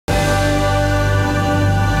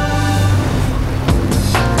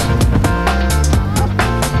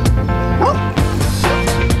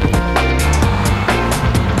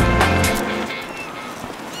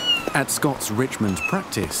Scott's Richmond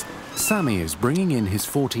practice, Sammy is bringing in his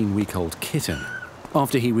 14-week-old kitten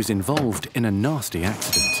after he was involved in a nasty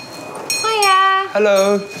accident. Hiya.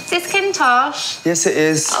 Hello. Is this Quintosh? Yes, it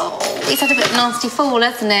is. Oh, he's had a bit of a nasty fall,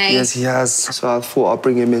 hasn't he? Yes, he has. So I thought I'd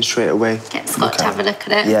bring him in straight away. Get Scott to have a look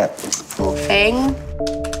at it. Yeah. Poor thing.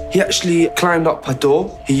 He actually climbed up her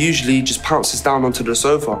door. He usually just pounces down onto the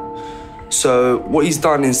sofa. So what he's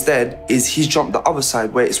done instead is he's jumped the other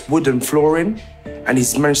side where it's wooden flooring, and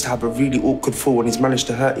he's managed to have a really awkward fall, and he's managed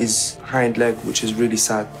to hurt his hind leg, which is really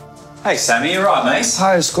sad. Hey, Sammy, you all right, mate?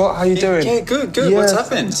 Hi, Scott. How you doing? Yeah, good, good. Yeah. What's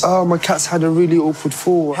happened? Oh, my cat's had a really awkward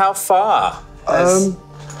fall. How far?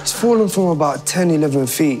 It's fallen from about 10, 11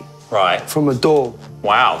 feet. Right. From a door.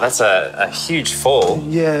 Wow, that's a huge fall.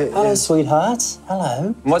 Yeah. Hello, sweetheart.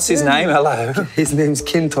 Hello. What's his name? Hello. His name's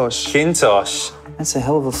Quintosh. Quintosh. That's a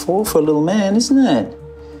hell of a fall for a little man, isn't it?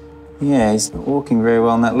 Yeah, he's not walking very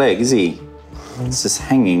well on that leg, is he? He's just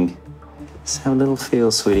hanging. Let's have a little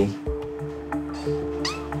feel, sweetie.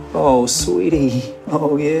 Oh, sweetie.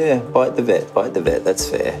 Oh, yeah. Bite the vet, that's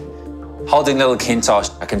fair. Holding little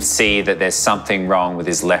Quintosh, I can see that there's something wrong with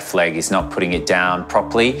his left leg. He's not putting it down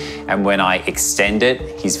properly, and when I extend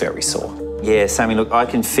it, he's very sore. Yeah, Sammy, look, I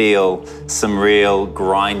can feel some real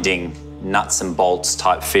grinding, nuts and bolts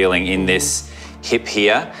type feeling in this hip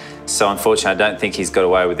here. So unfortunately, I don't think he's got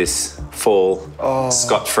away with this fall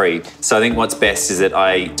scot-free. So I think what's best is that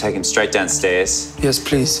I take him straight downstairs. Yes,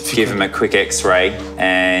 please. Give him a quick x-ray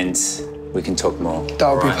and we can talk more.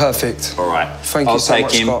 That would be perfect. All right. Thank you so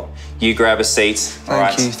much, Scott. You grab a seat.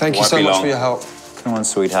 Thank you. Thank you so much for your help. Come on,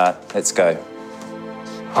 sweetheart. Let's go.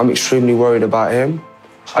 I'm extremely worried about him.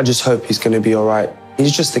 I just hope he's going to be all right.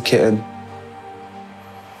 He's just a kitten.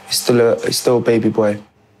 He's still a baby boy.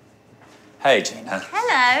 Hey, Gina.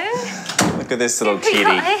 Hello. Look at this little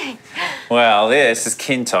kitty. Well, this is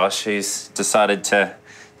Quintosh, who's decided to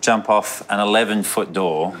jump off an 11-foot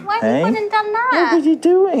door. Why have you gone and done that? What are you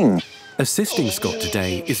doing? Assisting Scott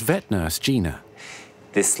today is vet nurse Gina.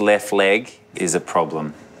 This left leg is a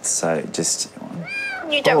problem, so just...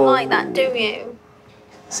 You don't like that, do you?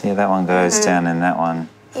 See how that one goes down and that one?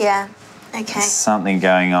 Yeah, okay. There's something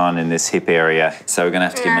going on in this hip area, so we're going to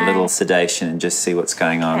have to give him a little sedation and just see what's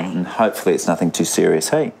going on, and hopefully it's nothing too serious.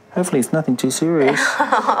 Hey, hopefully it's nothing too serious.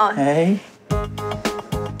 Hey.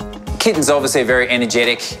 Kittens obviously are very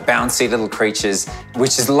energetic, bouncy little creatures,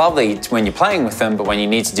 which is lovely when you're playing with them, but when you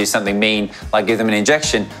need to do something mean, like give them an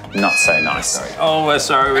injection, not so nice. Oh, we're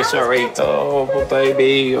sorry. Oh, poor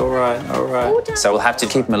baby, all right. So we'll have to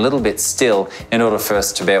keep him a little bit still in order for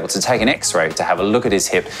us to be able to take an x-ray to have a look at his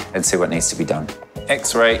hip and see what needs to be done.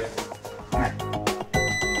 X-ray.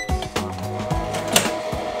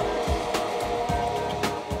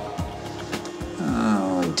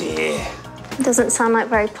 Oh, dear. Doesn't sound like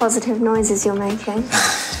very positive noises you're making.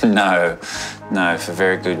 No, for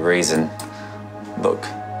very good reason. Look.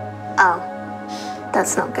 Oh,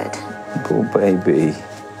 that's not good. Poor baby.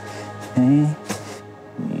 Hey.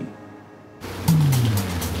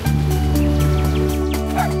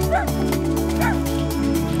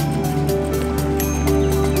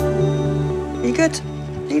 You good?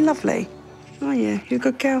 Are you lovely? Oh yeah, you're a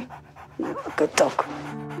good girl. A good dog.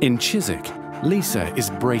 In Chiswick, Lisa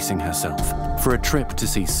is bracing herself for a trip to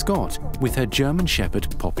see Scott with her German Shepherd,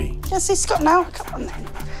 Poppy. Let's see Scott now. Come on then.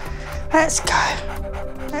 Let's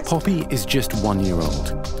go. Poppy is just 1 year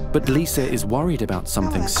old, but Lisa is worried about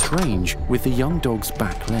something strange with the young dog's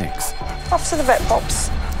back legs. Off to the vet, Pops.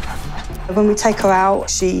 When we take her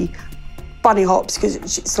out, she bunny hops because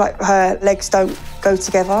it's like her legs don't go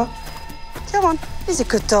together. Come on, he's a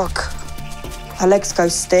good dog. Her legs go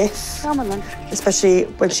stiff. Come on then. Especially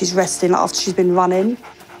when she's resting, like after she's been running.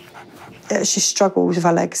 Yeah, she struggles with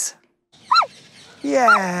her legs.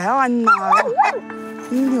 Yeah, I know.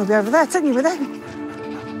 You'll be over there, don't you, with them?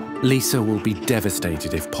 Lisa will be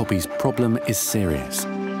devastated if Poppy's problem is serious.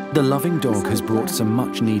 The loving dog has brought some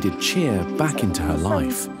much-needed cheer back into her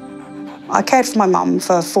life. I cared for my mum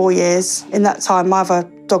for 4 years. In that time, my other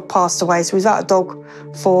dog passed away, so we was without a dog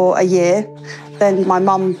for a year. Then my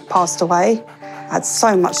mum passed away. I had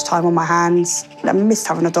so much time on my hands. I missed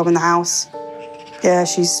having a dog in the house. Yeah,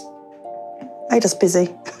 she's made us busy,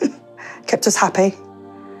 kept us happy.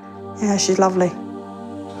 Yeah, she's lovely.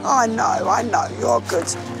 I know, you're good.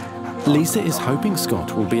 Lisa is hoping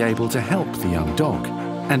Scott will be able to help the young dog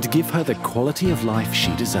and give her the quality of life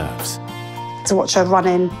she deserves. To watch her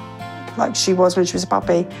running like she was when she was a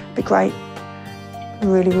puppy, be great.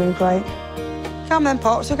 Really, really great. Come then,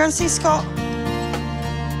 Pops, we're going to see Scott.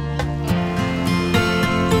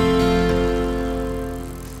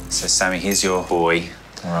 So, Sammy, here's your boy.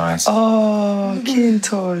 All right. Oh,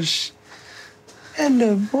 Quintosh.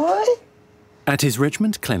 Hello, boy. At his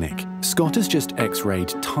Richmond clinic, Scott has just x-rayed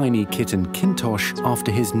tiny kitten Quintosh after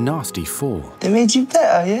his nasty fall. They made you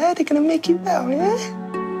better, yeah? They're gonna make you better,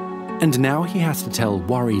 yeah? And now he has to tell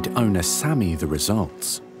worried owner Sammy the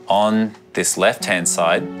results. On this left-hand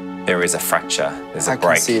side, there is a fracture. There's a break.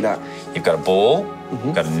 I can see that. You've got a ball,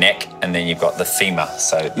 you've got a neck, and then you've got the femur,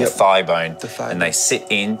 so the thigh bone. The thigh and bone. they sit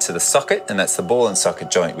into the socket, and that's the ball and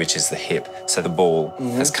socket joint, which is the hip. So the ball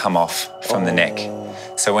has come off from the neck.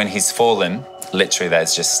 So when he's fallen, literally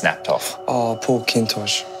that's just snapped off. Oh, poor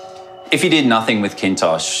Quintosh. If you did nothing with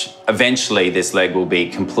Quintosh, eventually this leg will be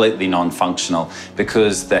completely non-functional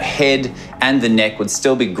because the head and the neck would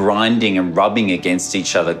still be grinding and rubbing against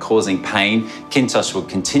each other, causing pain. Quintosh would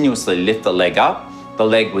continuously lift the leg up, the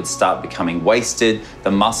leg would start becoming wasted,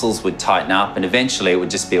 the muscles would tighten up, and eventually it would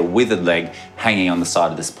just be a withered leg hanging on the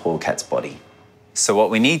side of this poor cat's body. So what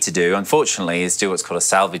we need to do, unfortunately, is do what's called a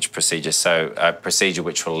salvage procedure. So a procedure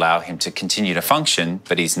which will allow him to continue to function,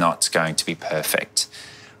 but he's not going to be perfect.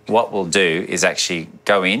 What we'll do is actually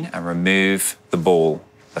go in and remove the ball,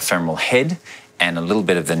 the femoral head, and a little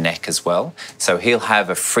bit of the neck as well. So he'll have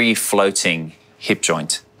a free-floating hip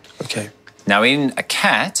joint. Okay. Now, in a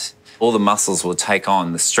cat, all the muscles will take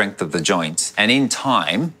on the strength of the joint. And in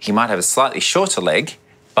time, he might have a slightly shorter leg,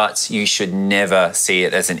 but you should never see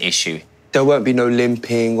it as an issue. There won't be no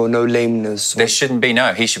limping or no lameness. There shouldn't be,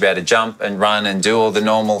 no. He should be able to jump and run and do all the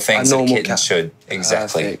normal things that a kitten should.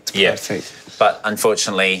 Exactly. Perfect, yeah. perfect. But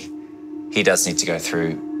unfortunately, he does need to go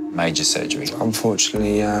through major surgery.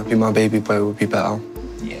 Unfortunately, yeah. My baby boy would be better.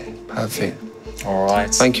 Yeah. Perfect. All right.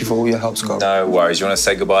 Thank you for all your help, Scott. No worries. You want to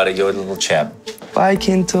say goodbye to your little chap? Bye,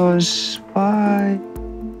 Quintosh. Bye.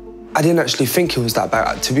 I didn't actually think it was that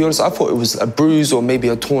bad. To be honest, I thought it was a bruise or maybe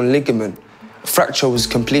a torn ligament. Fracture was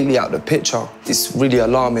completely out of the picture. It's really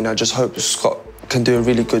alarming. I just hope Scott can do a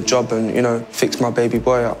really good job and, you know, fix my baby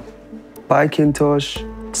boy up. Bye, Quintosh.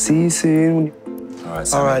 See you soon. All right,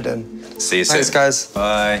 Sammy. All right, then. See you soon. Thanks, guys.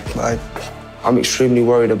 Bye. Bye. I'm extremely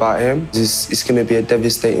worried about him. It's going to be a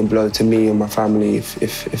devastating blow to me and my family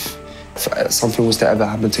if something was to ever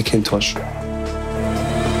happen to Quintosh.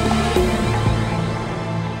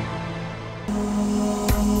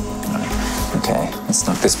 Okay, let's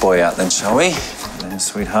knock this boy out then, shall we? Then,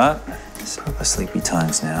 sweetheart. It's proper sleepy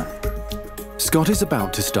times now. Scott is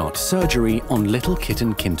about to start surgery on little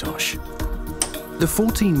kitten Quintosh. The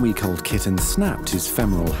 14-week-old kitten snapped his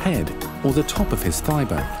femoral head, or the top of his thigh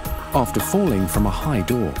bone, after falling from a high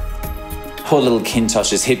door. Poor little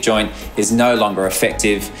Quintosh's hip joint is no longer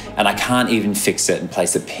effective, and I can't even fix it and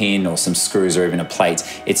place a pin or some screws or even a plate.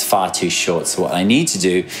 It's far too short. So what I need to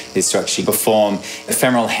do is to actually perform a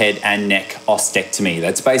femoral head and neck ostectomy.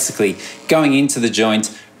 That's basically going into the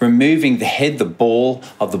joint, removing the head, the ball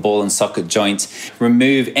of the ball and socket joint,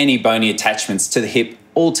 remove any bony attachments to the hip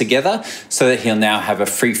altogether so that he'll now have a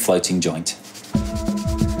free-floating joint.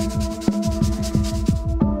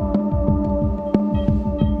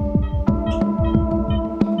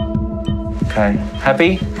 Okay,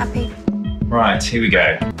 happy? Happy. Right, here we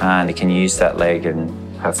go. And he can use that leg and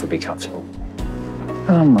hopefully be comfortable.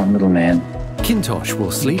 Come on, little man. Quintosh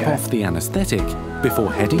will sleep off the anaesthetic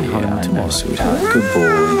before heading home tomorrow. Sweetheart. Good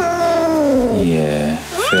boy. Yeah,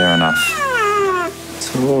 fair enough.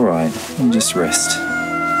 It's all right. You just rest.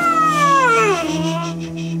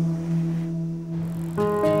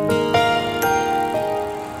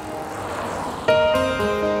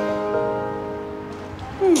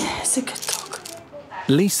 It's a good dog.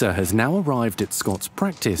 Lisa has now arrived at Scott's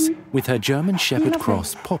practice with her German Shepherd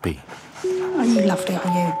Cross, Poppy. Are you lovely, are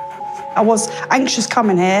you? I was anxious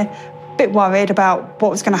coming here, a bit worried about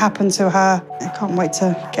what was going to happen to her. I can't wait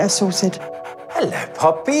to get her sorted. Hello,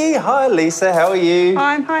 Poppy. Hi, Lisa. How are you?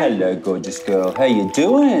 Hi. Hello, gorgeous girl. How you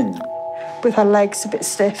doing? With her legs a bit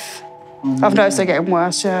stiff. I've noticed they're getting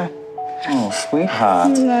worse, yeah. Oh,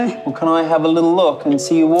 sweetheart. No. Well, can I have a little look and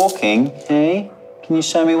see you walking? Hey? Can you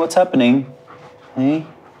show me what's happening? Hey?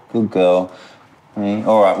 Good girl. Hey?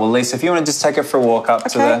 All right, well, Lisa, if you want to just take her for a walk up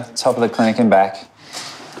to the top of the clinic and back,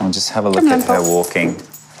 and just have a look at her walking.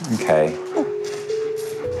 Okay.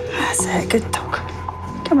 That's it, good dog.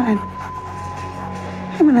 Come on in.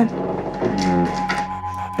 Come on in.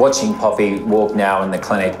 Watching Poppy walk now in the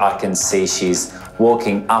clinic, I can see she's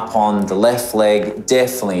walking up on the left leg,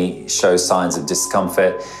 definitely shows signs of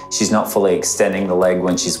discomfort. She's not fully extending the leg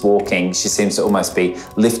when she's walking. She seems to almost be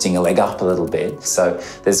lifting her leg up a little bit. So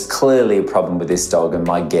there's clearly a problem with this dog, and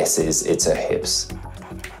my guess is it's her hips.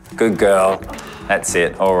 Good girl. That's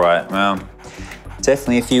it. All right. Well,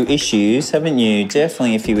 definitely a few issues, haven't you?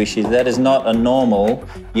 Definitely a few issues. That is not a normal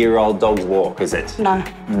year-old dog's walk, is it? No.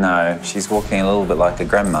 No, she's walking a little bit like a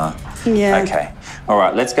grandma. Yeah. Okay. All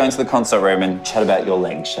right, let's go into the consult room and chat about your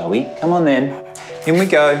legs, shall we? Come on then. In we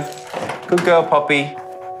go. Good girl, Poppy.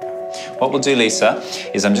 What we'll do, Lisa,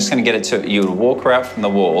 is I'm just going to get it to you to walk her out from the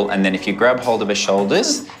wall, and then if you grab hold of her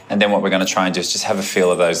shoulders, and then what we're going to try and do is just have a feel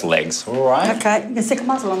of those legs, all right? Okay, you can stick a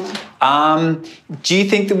muzzle on there. Do you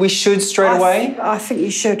think that we should straight away? I think you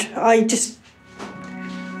should.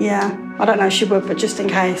 Yeah, I don't know if she would, but just in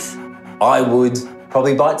case. I would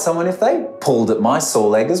probably bite someone if they pulled at my sore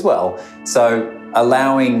leg as well. So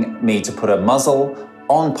allowing me to put a muzzle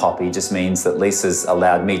on Poppy just means that Lisa's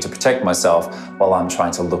allowed me to protect myself while I'm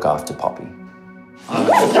trying to look after Poppy.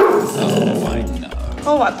 Oh, I know.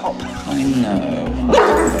 All right, Pop. I know.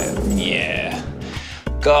 Yeah.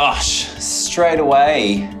 Gosh, straight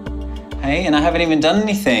away. Hey, and I haven't even done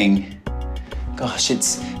anything. Gosh,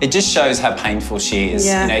 it just shows how painful she is.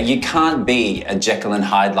 Yeah. You know, you can't be a Jekyll and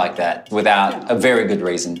Hyde like that without a very good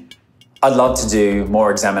reason. I'd love to do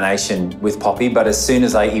more examination with Poppy, but as soon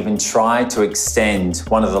as I even try to extend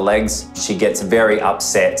one of the legs, she gets very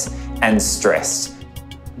upset and stressed.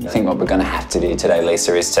 I think what we're going to have to do today,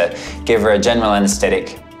 Lisa, is to give her a general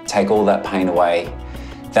anaesthetic, take all that pain away,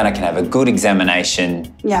 then I can have a good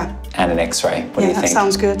examination and an X-ray. What do you think? Yeah, that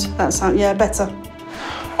sounds good. Yeah, better.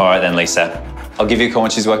 All right then, Lisa. I'll give you a call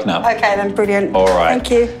when she's woken up. Okay then, brilliant. All right.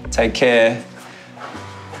 Thank you. Take care.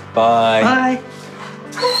 Bye. Bye.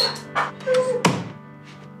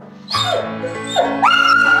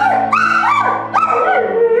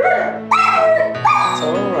 It's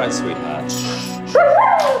all right, sweetheart.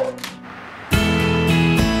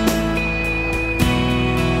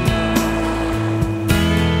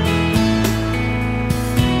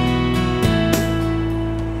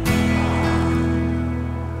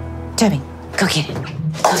 Toby, go get it.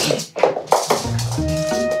 Go get it.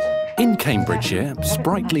 In Cambridgeshire,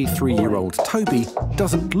 sprightly 3-year-old Toby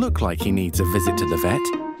doesn't look like he needs a visit to the vet,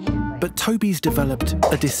 but Toby's developed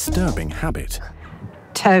a disturbing habit.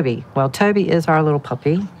 Toby. Well, Toby is our little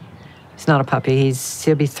puppy. He's not a puppy.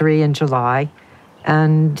 He'll be 3 in July,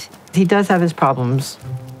 and he does have his problems.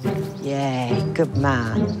 Yay, good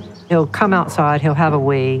man. He'll come outside, he'll have a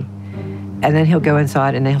wee, and then he'll go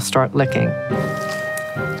inside and then he'll start licking.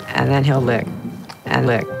 And then he'll lick and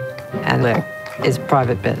lick and lick his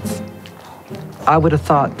private bits. I would have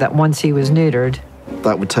thought that once he was neutered,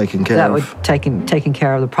 that would taken care that would taken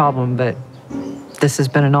care of the problem, but this has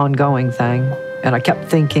been an ongoing thing. And I kept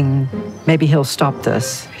thinking, maybe he'll stop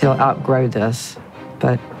this, he'll outgrow this,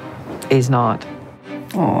 but he's not.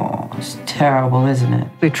 Oh, it's terrible, isn't it?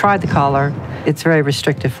 We tried the collar. It's very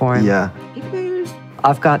restrictive for him. Yeah.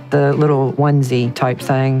 I've got the little onesie type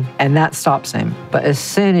thing, and that stops him. But as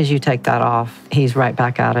soon as you take that off, he's right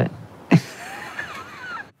back at it.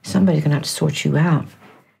 Somebody's gonna have to sort you out.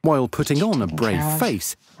 While putting on a brave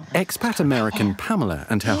face, expat American Pamela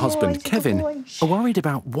and her husband Kevin are worried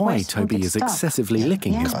about why Toby is excessively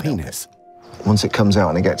licking his penis. Once it comes out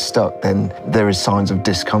and it gets stuck, then there is signs of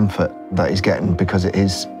discomfort that he's getting because it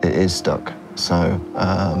is stuck. So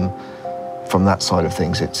from that side of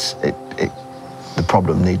things, the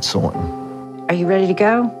problem needs sorting. Are you ready to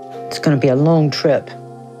go? It's gonna be a long trip.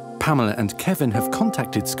 Pamela and Kevin have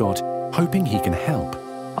contacted Scott, hoping he can help.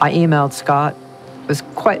 I emailed Scott. It was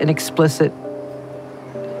quite an explicit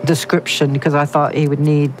description because I thought he would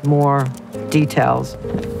need more details.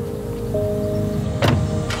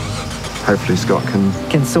 Hopefully Scott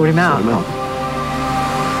can sort him out.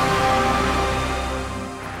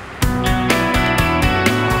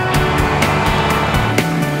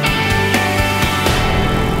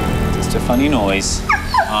 Just a funny noise.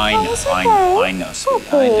 I know, sweetie, I know.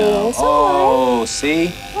 Oh,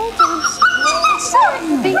 see?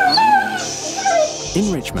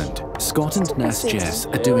 In Richmond, Scott and nurse Jess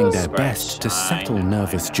are doing their best to settle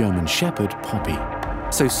nervous German Shepherd Poppy,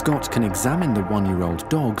 so Scott can examine the 1-year-old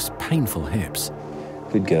dog's painful hips.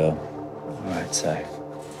 Good girl. All right, so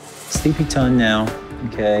sleepy time now,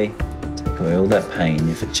 okay? Take away all that pain,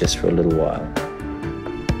 if it's just for a little while.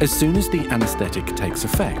 As soon as the anaesthetic takes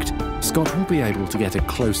effect, Scott will be able to get a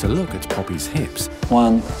closer look at Poppy's hips.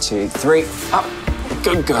 1, 2, 3, up.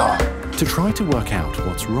 Good girl. To try to work out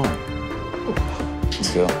what's wrong.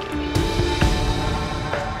 Good girl.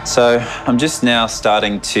 So I'm just now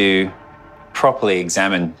starting to properly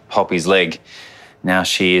examine Poppy's leg. Now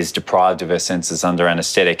she is deprived of her senses under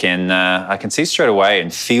anaesthetic, and I can see straight away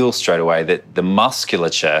and feel straight away that the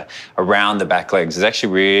musculature around the back legs is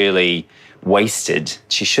actually really wasted.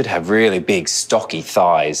 She should have really big, stocky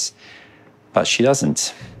thighs, but she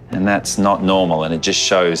doesn't. And that's not normal, and it just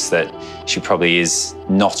shows that she probably is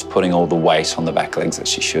not putting all the weight on the back legs that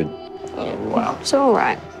she should. Oh, wow. It's all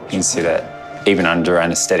right. You can see that even under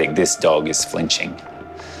anaesthetic, this dog is flinching.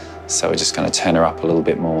 So we're just going to turn her up a little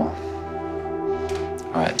bit more.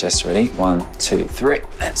 All right, Jess, ready? 1, 2, 3.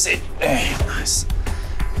 That's it. Nice.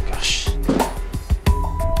 Gosh.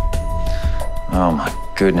 Oh my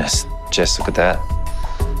goodness. Jess, look at that.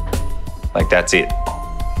 Like, that's it.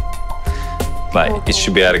 Like, it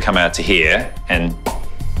should be able to come out to here and...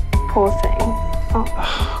 Poor thing.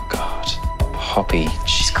 Oh, God. Poppy.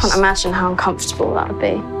 Just can't imagine how uncomfortable that would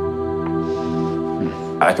be.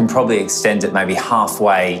 I can probably extend it maybe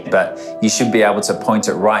halfway, but you should be able to point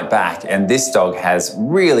it right back. And this dog has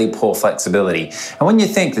really poor flexibility. And when you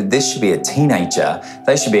think that this should be a teenager,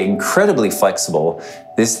 they should be incredibly flexible,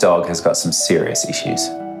 this dog has got some serious issues.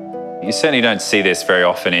 You certainly don't see this very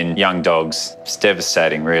often in young dogs. It's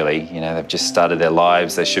devastating, really. You know, they've just started their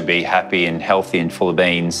lives. They should be happy and healthy and full of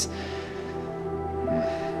beans.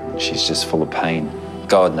 She's just full of pain.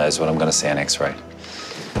 God knows what I'm going to see on X-ray.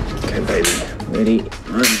 Okay, baby. Ready?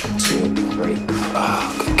 1, 2, 3.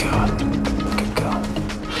 Oh, good God. Good God.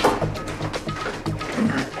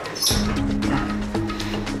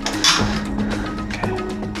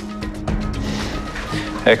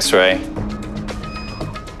 Okay. X-ray.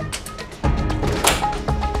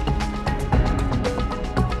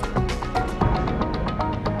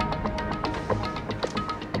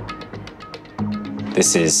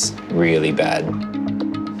 This is really bad.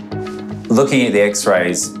 Looking at the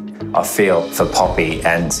X-rays, I feel for Poppy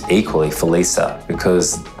and equally for Lisa,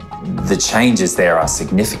 because the changes there are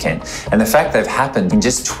significant. And the fact they've happened in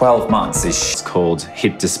just 12 months is called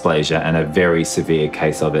hip dysplasia and a very severe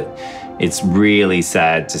case of it. It's really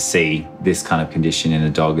sad to see this kind of condition in a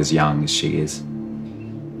dog as young as she is.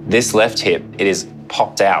 This left hip, it is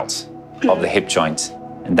popped out of the hip joint.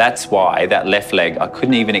 And that's why that left leg, I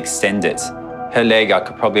couldn't even extend it. Her leg, I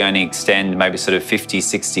could probably only extend maybe sort of 50,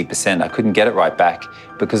 60%. I couldn't get it right back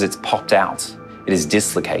because it's popped out. It is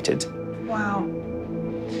dislocated. Wow.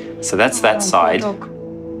 So that's that side.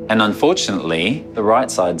 And unfortunately, the right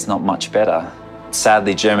side's not much better.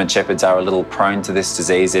 Sadly, German Shepherds are a little prone to this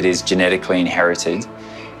disease. It is genetically inherited,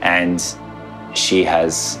 and she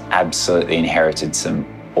has absolutely inherited some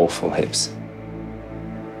awful hips.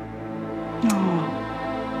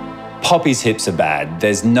 Poppy's hips are bad,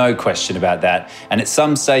 there's no question about that. And at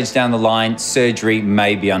some stage down the line, surgery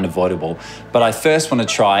may be unavoidable. But I first want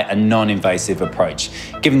to try a non-invasive approach.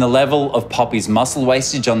 Given the level of Poppy's muscle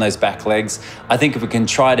wastage on those back legs, I think if we can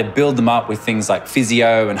try to build them up with things like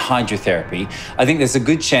physio and hydrotherapy, I think there's a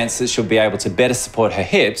good chance that she'll be able to better support her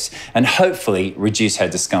hips and hopefully reduce her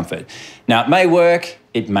discomfort. Now, it may work,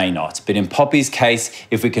 it may not. But in Poppy's case,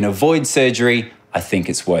 if we can avoid surgery, I think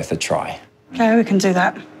it's worth a try. Okay, we can do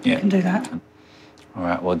that. Yeah. We can do that. All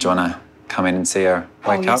right, well, do you want to come in and see her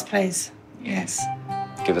wake up? Yes, please. Yes.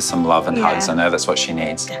 Give her some love and hugs. I know that's what she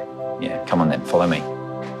needs. Yeah, come on then, follow me.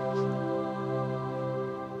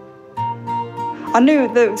 I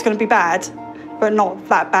knew that it was going to be bad, but not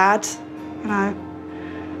that bad, you know.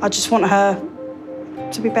 I just want her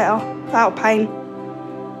to be better, out of pain.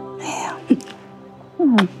 Yeah.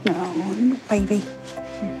 Oh, baby.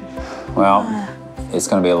 Well, it's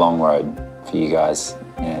going to be a long road for you guys.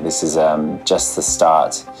 You know, this is just the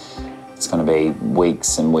start. It's going to be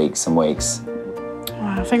weeks and weeks and weeks.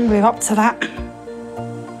 Well, I think we're up to that.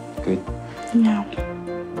 Good. Yeah.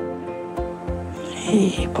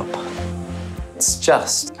 Hey, Pop. It's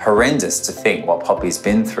just horrendous to think what Poppy's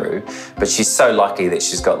been through, but she's so lucky that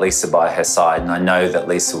she's got Lisa by her side, and I know that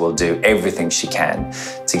Lisa will do everything she can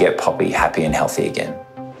to get Poppy happy and healthy again.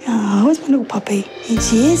 Oh, where's my little puppy? Here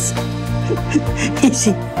she is. Here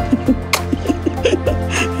she.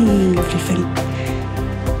 Lovely thing.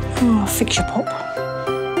 Oh, I'll fix your Pop.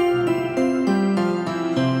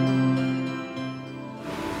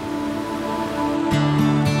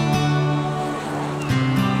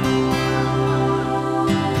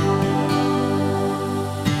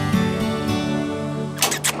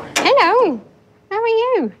 Hello. How are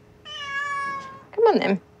you? Come on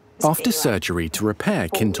then. After surgery to repair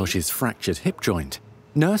Quintosh's fractured hip joint,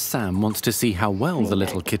 Nurse Sam wants to see how well the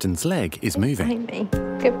little kitten's leg is moving. Amy,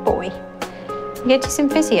 good boy. Get you some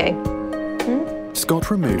physio.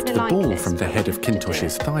 Scott removed the ball from the head of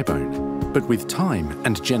Quintosh's thigh bone, but with time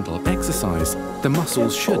and gentle exercise, the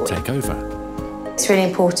muscles should take over. It's really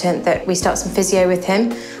important that we start some physio with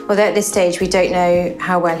him, although at this stage we don't know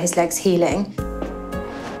how well his leg's healing.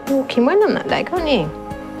 Walking well on that leg, aren't you?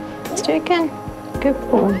 Let's do it again. Good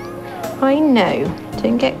boy. I know.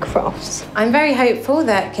 Don't get cross. I'm very hopeful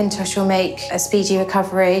that Quintosh will make a speedy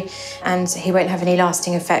recovery and he won't have any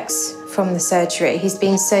lasting effects from the surgery. He's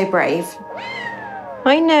been so brave.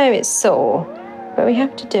 I know it's sore, but we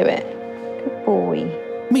have to do it. Good boy.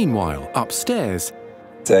 Meanwhile, upstairs,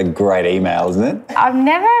 It's a great email, isn't it? I've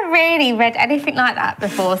never really read anything like that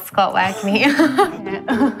before, Scott working here.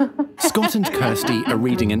 Scott and Kirsty are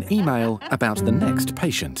reading an email about the next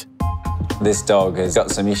patient. This dog has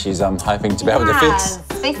got some issues I'm hoping to be able to fix.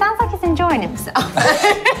 But he sounds like he's enjoying himself.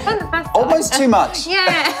 Almost too much.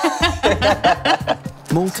 Yeah.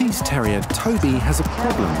 Maltese Terrier Toby has a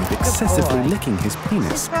problem with excessively licking his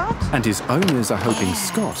penis, and his owners are hoping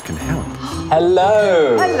Scott can help.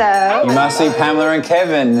 Hello. Hello. You must be Pamela and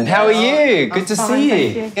Kevin. How are you? Good to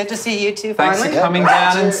see you. Good to see you too, Thanks finally. for coming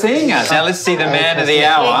down and seeing us. Now let's see the man of the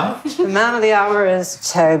hour. The man of the hour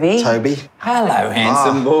is Toby. Toby. Hello,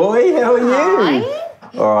 handsome boy. How are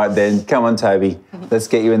you? All right then, come on, Toby. Let's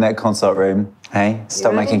get you in that consult room. Hey,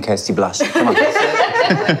 stop making Kirsty blush. Come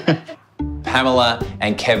on. Pamela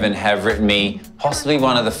and Kevin have written me possibly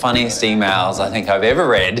one of the funniest emails I think I've ever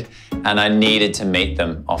read, and I needed to meet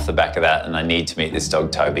them off the back of that, and I need to meet this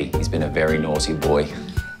dog, Toby. He's been a very naughty boy.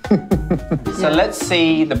 So let's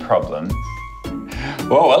see the problem.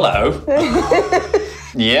 Whoa, hello.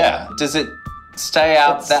 Yeah. Does it stay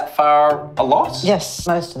out that far a lot? Yes,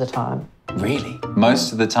 most of the time. Really?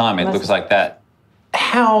 Most of the time it looks like that.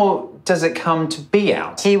 How does it come to be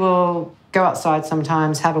out? He will go outside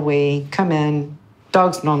sometimes, have a wee, come in.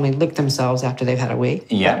 Dogs normally lick themselves after they've had a wee.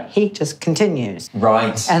 Yeah. He just continues.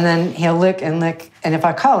 Right. And then he'll lick and lick. And if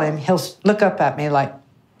I call him, he'll look up at me like,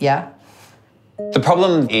 yeah. The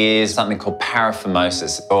problem is something called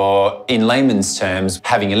paraphimosis, or in layman's terms,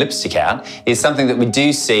 having your lipstick out, is something that we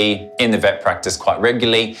do see in the vet practice quite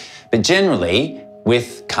regularly. But generally,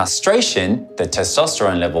 with castration, the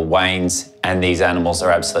testosterone level wanes and these animals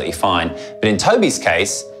are absolutely fine. But in Toby's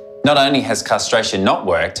case, not only has castration not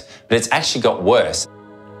worked, but it's actually got worse.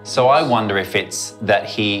 So I wonder if it's that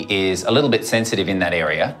he is a little bit sensitive in that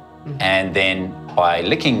area, and then by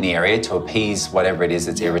licking the area to appease whatever it is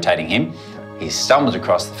that's irritating him, he stumbled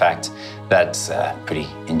across the fact that's a pretty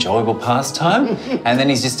enjoyable pastime, and then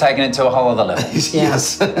he's just taken it to a whole other level.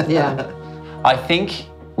 Yes. Yeah. I think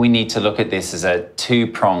we need to look at this as a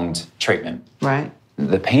two-pronged treatment. Right.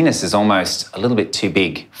 The penis is almost a little bit too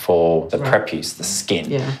big for the prepuce, the skin.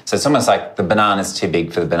 Yeah. So it's almost like the banana's too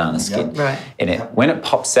big for the banana skin. Right. And when it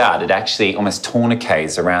pops out, it actually almost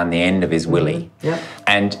tourniquets around the end of his willy. Yep.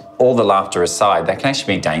 And all the laughter aside, that can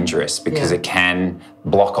actually be dangerous because it can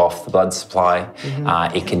block off the blood supply.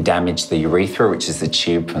 It can damage the urethra, which is the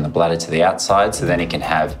tube from the bladder to the outside. So then it can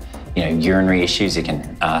have urinary issues. It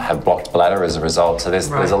can have blocked bladder as a result. So there's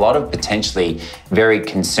a lot of potentially very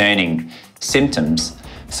concerning symptoms.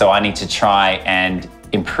 So I need to try and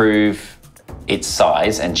improve its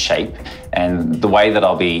size and shape. And the way that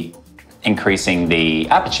I'll be increasing the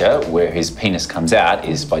aperture where his penis comes out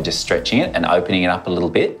is by just stretching it and opening it up a little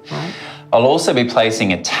bit. Right. I'll also be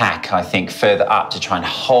placing a tack, I think, further up to try and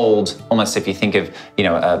hold, almost if you think of,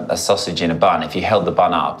 a sausage in a bun, if you held the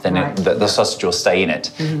bun up, then the sausage will stay in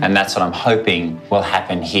it. And that's what I'm hoping will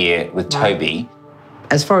happen here with Toby.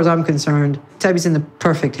 As far as I'm concerned, Toby's in the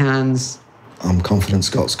perfect hands. I'm confident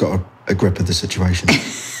Scott's got a grip of the situation.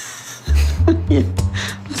 Yeah,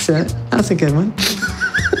 that's it. That's a good one.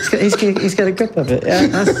 He's got a grip of it.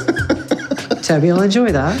 Yeah, Toby will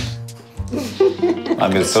enjoy that.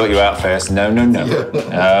 I'm going to sort you out first. No. Oh,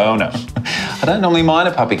 no. I don't normally mind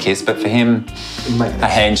a puppy kiss, but for him, a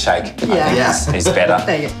handshake I think is better.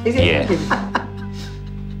 There you go. Yeah.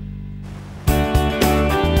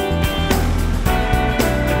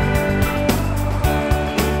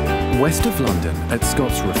 West of London at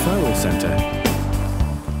Scott's referral centre,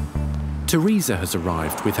 Teresa has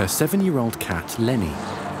arrived with her 7-year-old cat, Lenny.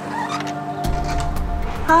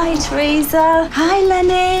 Hi, Teresa. Hi,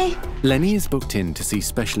 Lenny. Lenny is booked in to see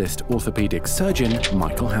specialist orthopaedic surgeon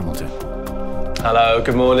Michael Hamilton. Hello,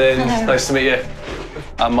 good morning. Hello. Nice to meet you.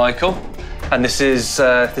 I'm Michael, and this is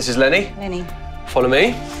Lenny. Lenny. Follow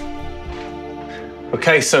me.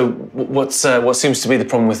 Okay, so what seems to be the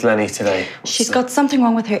problem with Lenny today? She's got something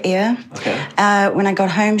wrong with her ear. Okay. When I got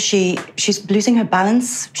home, she's losing her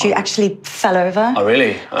balance. She actually fell over. Oh,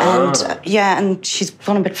 really? And she's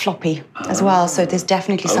gone a bit floppy as well, so there's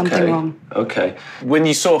definitely something wrong. Okay. When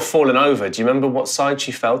you saw her falling over, do you remember what side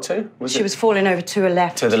she fell to? She was falling over to her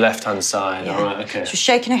left. To the left-hand side, Yeah. all right, okay. She was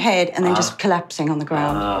shaking her head and then just collapsing on the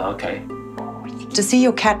ground. Ah, okay. To see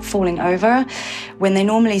your cat falling over when they're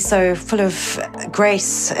normally so full of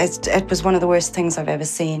grace, it was one of the worst things I've ever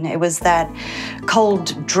seen. It was that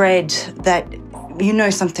cold dread that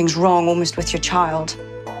something's wrong almost with your child.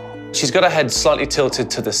 She's got her head slightly tilted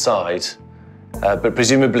to the side, but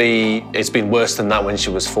presumably it's been worse than that when she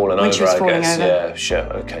was falling over, She was falling guess. over. Yeah, sure,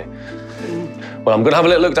 okay. Well, I'm going to have a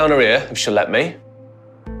little look down her ear, if she'll let me.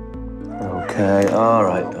 Okay, all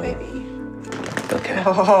right. Baby. Okay.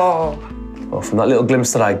 Oh. Well, from that little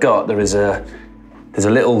glimpse that I got, there's a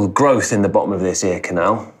little growth in the bottom of this ear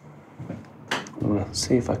canal. Let's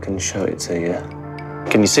see if I can show it to you.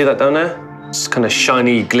 Can you see that down there? It's kind of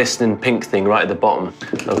shiny, glistening pink thing right at the bottom.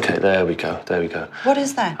 Okay, there we go, there we go. What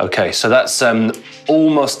is that? Okay, so that's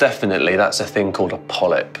almost definitely, that's a thing called a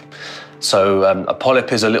polyp. So a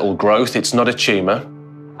polyp is a little growth, it's not a tumour.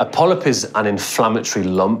 A polyp is an inflammatory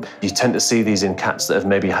lump. You tend to see these in cats that have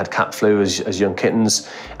maybe had cat flu as young kittens,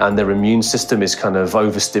 and their immune system is kind of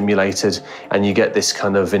overstimulated, and you get this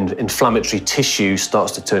kind of inflammatory tissue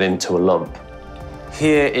starts to turn into a lump.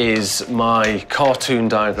 Here is my cartoon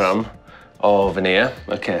diagram of an ear.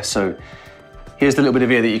 Okay, so here's the little bit of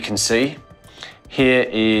ear that you can see. Here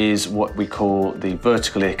is what we call the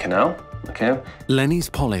vertical ear canal, okay? Lenny's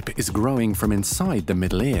polyp is growing from inside the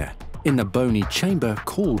middle ear, in the bony chamber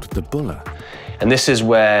called the bulla. And this is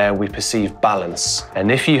where we perceive balance.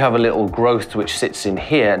 And if you have a little growth which sits in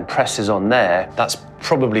here and presses on there, that's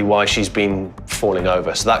probably why she's been falling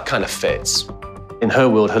over. So that kind of fits. In her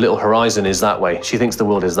world, her little horizon is that way. She thinks the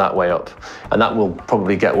world is that way up. And that will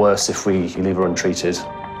probably get worse if we leave her untreated.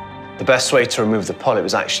 The best way to remove the polyp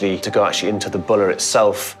is actually to go into the bulla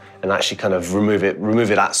itself and actually kind of remove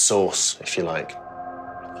it at source, if you like.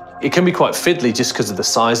 It can be quite fiddly just because of the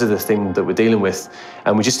size of the thing that we're dealing with.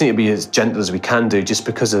 And we just need to be as gentle as we can do just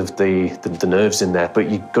because of the nerves in there.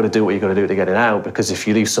 But you've got to do what you've got to do to get it out, because if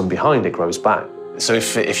you leave some behind, it grows back. So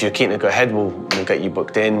if you're keen to go ahead, we'll get you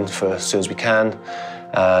booked in for as soon as we can,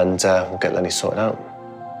 and we'll get Lenny sorted out.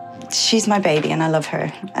 She's my baby and I love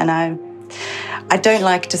her. And I don't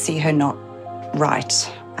like to see her not right.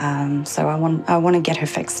 So I want to get her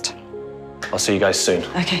fixed. I'll see you guys soon.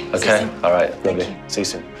 Okay. Okay? All right, lovely. See you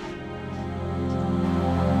soon.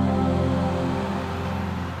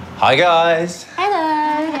 Hi, guys.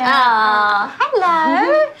 Hello. Oh,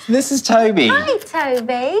 hello. This is Toby. Hi,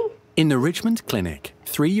 Toby. In the Richmond clinic,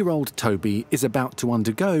 3-year-old Toby is about to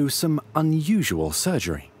undergo some unusual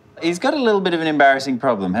surgery. He's got a little bit of an embarrassing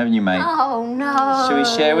problem, haven't you, mate? Oh, no. Shall we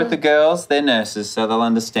share with the girls? They're nurses, so they'll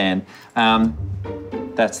understand.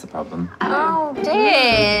 That's the problem. Oh,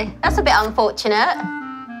 dear. That's a bit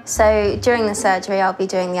unfortunate. So during the surgery, I'll be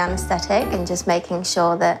doing the anaesthetic and just making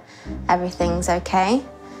sure that everything's okay.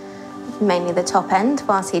 Mainly the top end,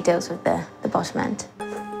 whilst he deals with the bottom end.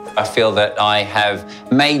 I feel that I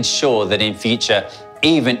have made sure that in future,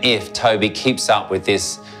 even if Toby keeps up with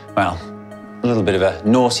this, well, a little bit of a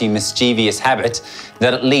naughty, mischievous habit,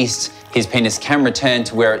 that at least his penis can return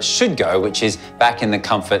to where it should go, which is back in the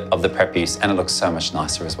comfort of the prepuce, and it looks so much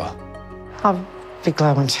nicer as well. I'll be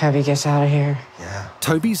glad when Toby gets out of here. Yeah.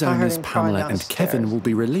 Toby's owners Pamela and Kevin will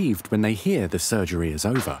be relieved when they hear the surgery is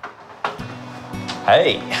over.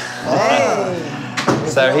 Hey. Hey.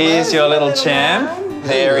 So here's your little champ.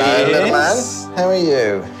 There he is. Little man. How are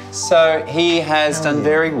you? So he has done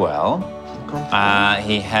very well.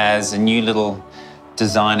 He has a new little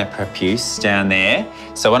designer prepuce down there.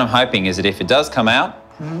 So what I'm hoping is that if it does come out,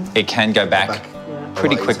 it can go back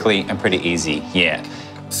pretty quickly and pretty easy. Yeah.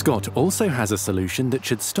 Scott also has a solution that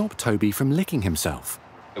should stop Toby from licking himself.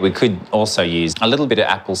 We could also use a little bit of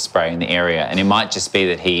apple spray in the area, and it might just be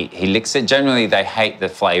that he licks it. Generally, they hate the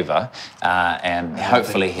flavour, and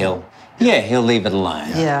hopefully he'll leave it alone.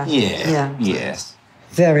 Yeah. Yeah. Yes.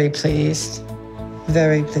 Very pleased.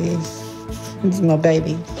 Very pleased. This is my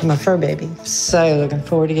baby, my fur baby. So looking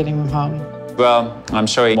forward to getting him home. Well, I'm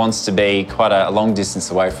sure he wants to be quite a long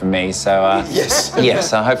distance away from me, so yes. Yeah,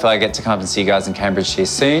 so hopefully I get to come up and see you guys in Cambridge here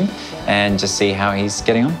soon and just see how he's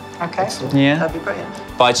getting on. Okay. Yeah. That'd be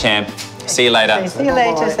brilliant. Bye, champ. See you later. See you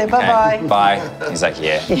later. Say bye-bye. Okay. Bye. He's like,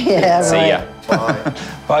 yeah. Yeah, See ya. Bye.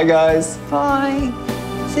 Bye, guys. Bye.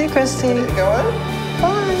 See you, Christy. There you go.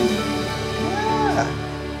 Bye.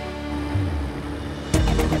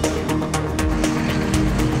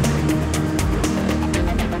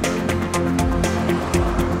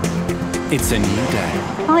 It's a new day.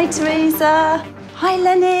 Hi, Teresa. Hi,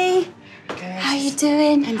 Lenny. How are you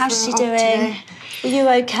doing? How's she doing? Are you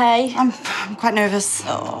okay? I'm quite nervous.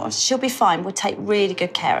 Oh, she'll be fine. We'll take really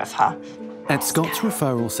good care of her. At Scott's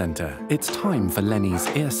referral centre, it's time for Lenny's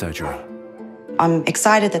ear surgery. I'm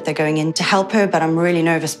excited that they're going in to help her, but I'm really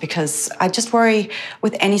nervous because I just worry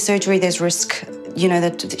with any surgery there's risk, you know,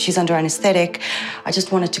 that she's under anaesthetic. I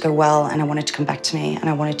just want it to go well and I want it to come back to me and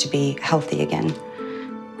I want it to be healthy again.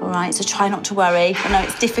 All right, so try not to worry. I know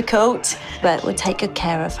it's difficult, but we'll take good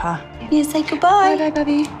care of her. You say goodbye. Bye,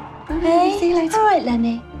 Bubby. Hey. See you later. All right,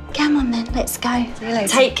 Lenny. Come on then, let's go. See you later.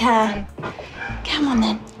 Take care. Come on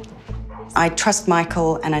then. I trust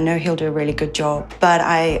Michael and I know he'll do a really good job, but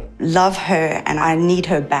I love her and I need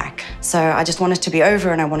her back. So I just want it to be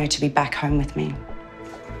over and I want her to be back home with me.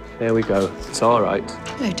 There we go. It's all right.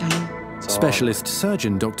 Hello, darling. Specialist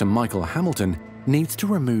surgeon Dr. Michael Hamilton needs to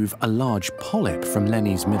remove a large polyp from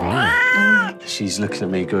Lenny's middle ear. She's looking at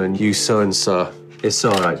me going, you so-and-so. It's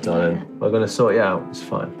all right, darling. We're going to sort you out. It's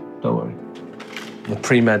fine. Don't worry. The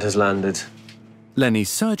pre-med has landed. Lenny's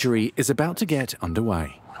surgery is about to get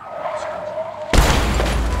underway.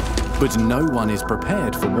 But no one is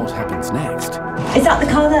prepared for what happens next. Is that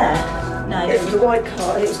the car there? No. It was the white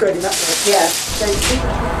car and it was going in that way. Yeah.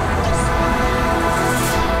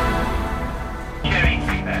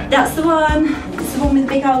 That's the one. It's the one with the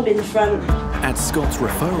big hole in the front. At Scott's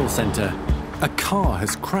referral centre, a car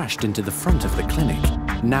has crashed into the front of the clinic,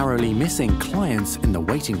 narrowly missing clients in the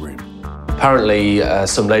waiting room. Apparently,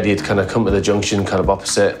 some lady had kind of come to the junction kind of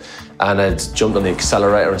opposite and had jumped on the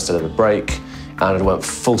accelerator instead of the brake and it went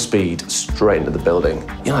full speed straight into the building.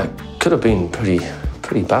 You know, it could have been pretty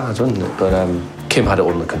bad, wouldn't it? But Kim had it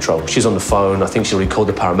all under control. She's on the phone. I think she already called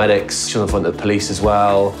the paramedics. She was on the phone to the police as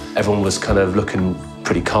well. Everyone was kind of looking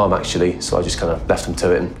pretty calm, actually, so I just kind of left them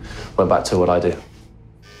to it and went back to what I do.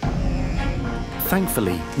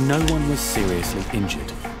 Thankfully, no one was seriously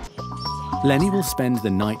injured. Lenny will spend the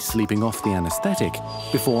night sleeping off the anaesthetic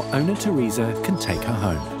before owner Teresa can take her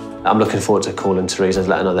home. I'm looking forward to calling Teresa and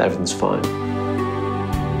letting her know that everything's fine.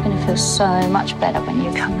 You're going to feel so much better when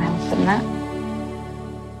you come home from that.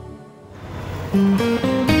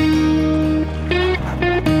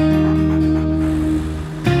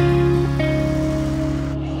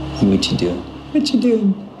 What you doing? What you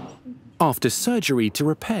doing? After surgery to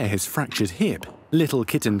repair his fractured hip, little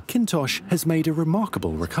kitten Quintosh has made a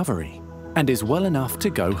remarkable recovery and is well enough to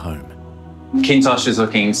go home. Quintosh is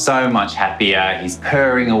looking so much happier. He's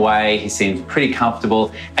purring away. He seems pretty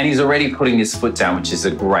comfortable, and he's already putting his foot down, which is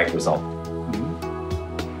a great result.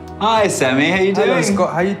 Hi, Sammy. How you doing? Hello,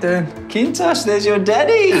 Scott. How you doing? Quintosh, there's your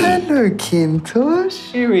daddy. Hello,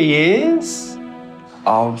 Quintosh. Here he is.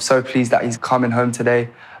 Oh, I'm so pleased that he's coming home today.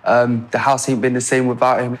 The house ain't been the same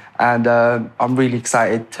without him, and I'm really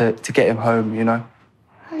excited to get him home, you know.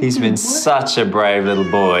 He's been such a brave little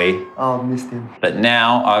boy. Oh, I missed him. But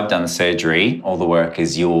now I've done the surgery. All the work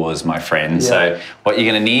is yours, my friend. Yeah. So what you're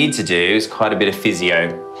going to need to do is quite a bit of physio.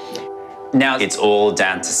 Now it's all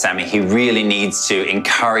down to Sammy. He really needs to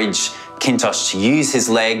encourage Quintosh to use his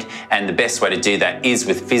leg, and the best way to do that is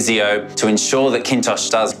with physio to ensure that Quintosh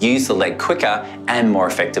does use the leg quicker and more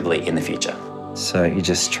effectively in the future. So you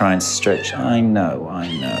just try and stretch. I know.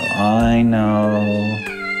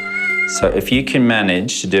 So if you can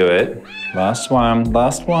manage to do it, last one.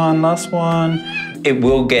 It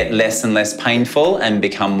will get less and less painful and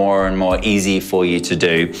become more and more easy for you to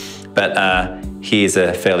do. But he's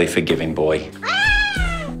a fairly forgiving boy.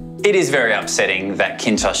 It is very upsetting that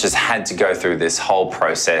Quintosh has had to go through this whole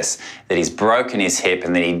process, that he's broken his hip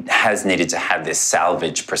and that he has needed to have this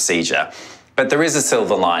salvage procedure. But there is a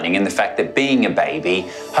silver lining in the fact that being a baby,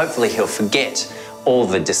 hopefully he'll forget all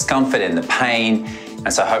the discomfort and the pain.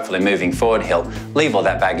 And so hopefully moving forward, he'll leave all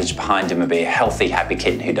that baggage behind him and be a healthy, happy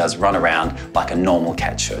kitten who does run around like a normal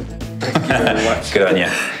cat should. Thank you very much. Good on you.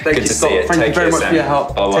 Thank Good you, to Scott. see you. Thank you very much for your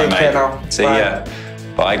help. Bye-bye, Take care mate. now. See Bye. ya.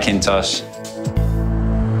 Bye, Quintosh.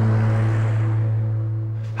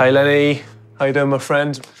 Hey, Lenny. How you doing, my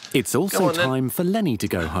friend? It's also time for Lenny to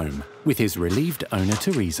go home with his relieved owner,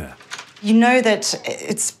 Teresa. You know that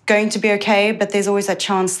it's going to be okay, but there's always that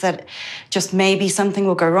chance that just maybe something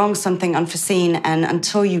will go wrong, something unforeseen, and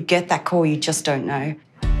until you get that call, you just don't know.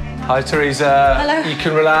 Hi, Teresa. Hello. You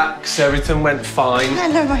can relax. Everything went fine.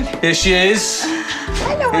 Hello, my baby. Here she is.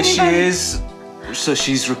 Hello, Here she is. So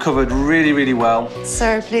she's recovered really, really well.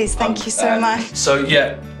 So pleased, thank you so much. So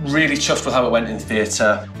yeah, really chuffed with how it went in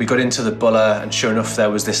theatre. We got into the bulla and sure enough there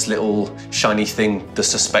was this little shiny thing, the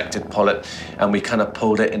suspected polyp, and we kind of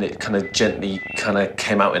pulled it and it kind of gently kind of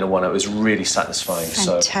came out in a one. It was really satisfying.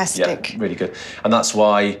 Fantastic. So yeah, really good. And that's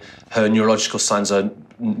why her neurological signs are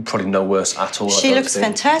probably no worse at all. She looks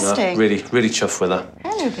fantastic. No, really, really chuffed with her.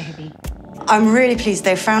 Hello, baby. I'm really pleased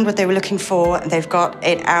they found what they were looking for. They've got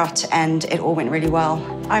it out and it all went really well.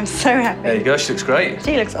 I'm so happy. There you go, she looks great.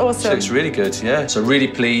 She looks awesome. She looks really good, yeah. So really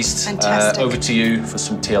pleased. Fantastic. Over to you for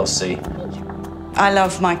some TLC. I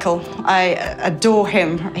love Michael. I adore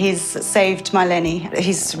him. He's saved my Lenny.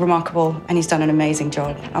 He's remarkable and he's done an amazing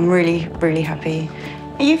job. I'm really, really happy.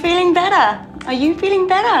 Are you feeling better? Are you feeling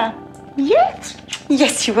better? Yes.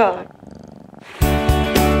 Yes, you are.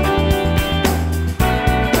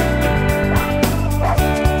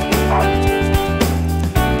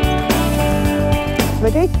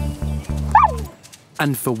 Ready?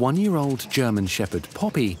 And for 1-year-old German Shepherd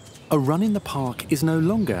Poppy, a run in the park is no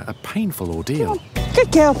longer a painful ordeal.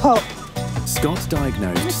 Good girl, Pop. Scott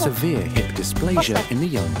diagnosed severe hip dysplasia in the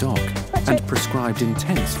young dog and prescribed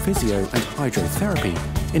intense physio and hydrotherapy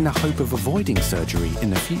in the hope of avoiding surgery in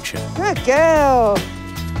the future. Good girl.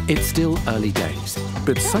 It's still early days,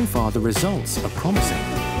 but so far the results are promising.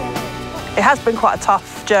 It has been quite a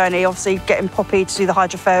tough journey, obviously, getting Poppy to do the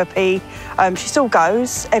hydrotherapy. She still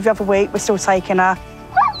goes every other week. We're still taking her.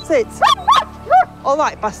 Sit. All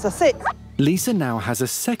right, Buster, sit. Lisa now has a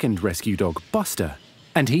second rescue dog, Buster,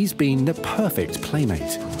 and he's been the perfect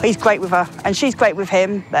playmate. He's great with her, and she's great with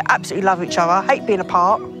him. They absolutely love each other. Hate being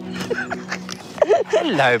apart.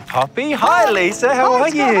 Hello, Poppy. Hi, Lisa. How are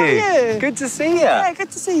you? How are you? Good to see you. Yeah, good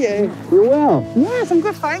to see you. You're well. Yes, I'm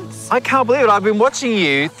good, thanks. I can't believe it. I've been watching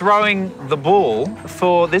you throwing the ball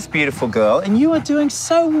for this beautiful girl, and you are doing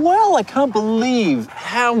so well. I can't believe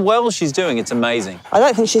how well she's doing. It's amazing. I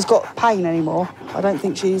don't think she's got pain anymore. I don't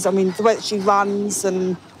think she's... I mean, the way that she runs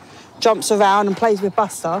and jumps around and plays with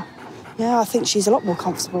Buster, yeah, I think she's a lot more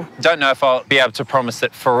comfortable. Don't know if I'll be able to promise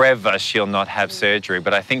that forever she'll not have surgery,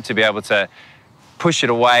 but I think to be able to push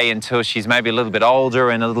it away until she's maybe a little bit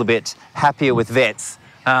older and a little bit happier with vets,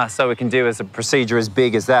 so we can do as a procedure as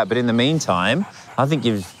big as that. But in the meantime, I think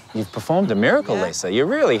you've performed a miracle, yeah. Lisa. You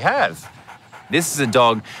really have. This is a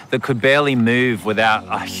dog that could barely move without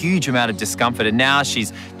a huge amount of discomfort, and now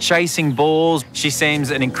she's chasing balls. She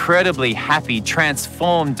seems an incredibly happy,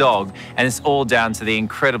 transformed dog, and it's all down to the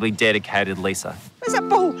incredibly dedicated Lisa. Where's that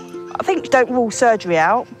ball? I think don't rule surgery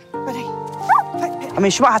out. Ready? I mean,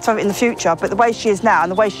 she might have to have it in the future, but the way she is now and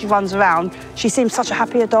the way she runs around, she seems such a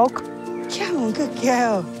happier dog. Come on, good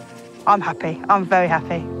girl. I'm happy. I'm very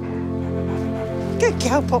happy. Good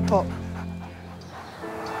girl, Pop Pop.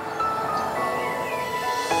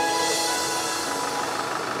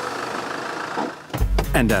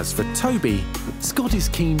 And as for Toby, Scott is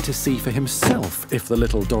keen to see for himself if the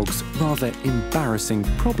little dog's rather embarrassing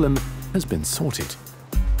problem has been sorted.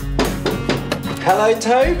 Hello,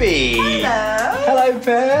 Toby. Hello. Hello,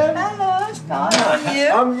 Pam. Hello, Scott. How are you?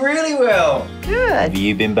 I'm really well. Good. Have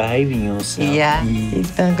you been behaving yourself? Yeah, he's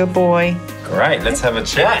been a good boy. Great, let's have a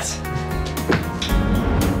chat.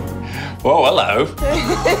 Whoa, hello.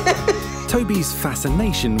 Toby's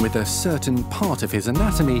fascination with a certain part of his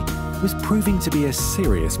anatomy was proving to be a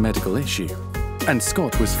serious medical issue, and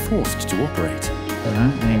Scott was forced to operate.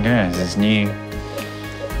 There you go, his new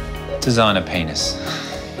designer penis.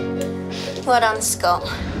 Well done, Scott.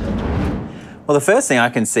 Well, the first thing I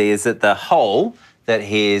can see is that the hole that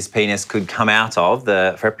his penis could come out of,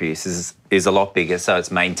 the prepuce, is a lot bigger, so it's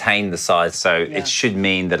maintained the size, so it should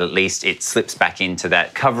mean that at least it slips back into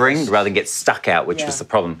that covering rather than get stuck out, which was the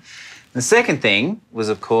problem. The second thing was,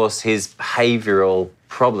 of course, his behavioural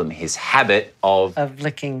problem, his habit of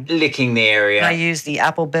licking the area. I use the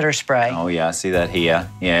apple bitter spray. Oh, yeah, I see that here.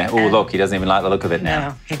 Yeah. Oh, look, he doesn't even like the look of it now.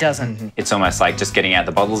 No, he doesn't. It's almost like just getting out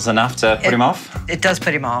the bottles enough to put him off. It does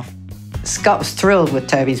put him off. Scott was thrilled with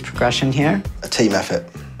Toby's progression here. A team effort.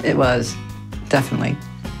 It was, definitely.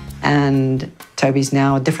 And Toby's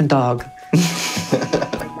now a different dog.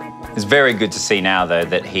 It's very good to see now, though,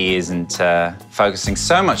 that he isn't focusing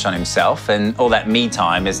so much on himself, and all that me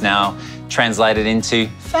time is now translated into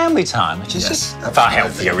family time, which is just far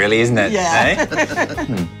healthier, really, isn't it? Yeah.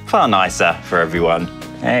 Eh? Far nicer for everyone.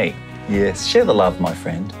 Hey, yes, share the love, my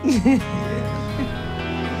friend.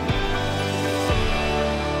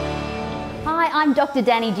 Hi, I'm Dr.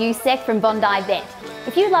 Danny Dusek from Bondi Vet.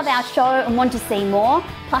 If you love our show and want to see more,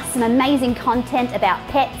 plus some amazing content about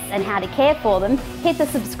pets and how to care for them, hit the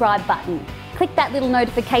subscribe button. Click that little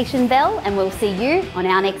notification bell and we'll see you on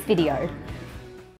our next video.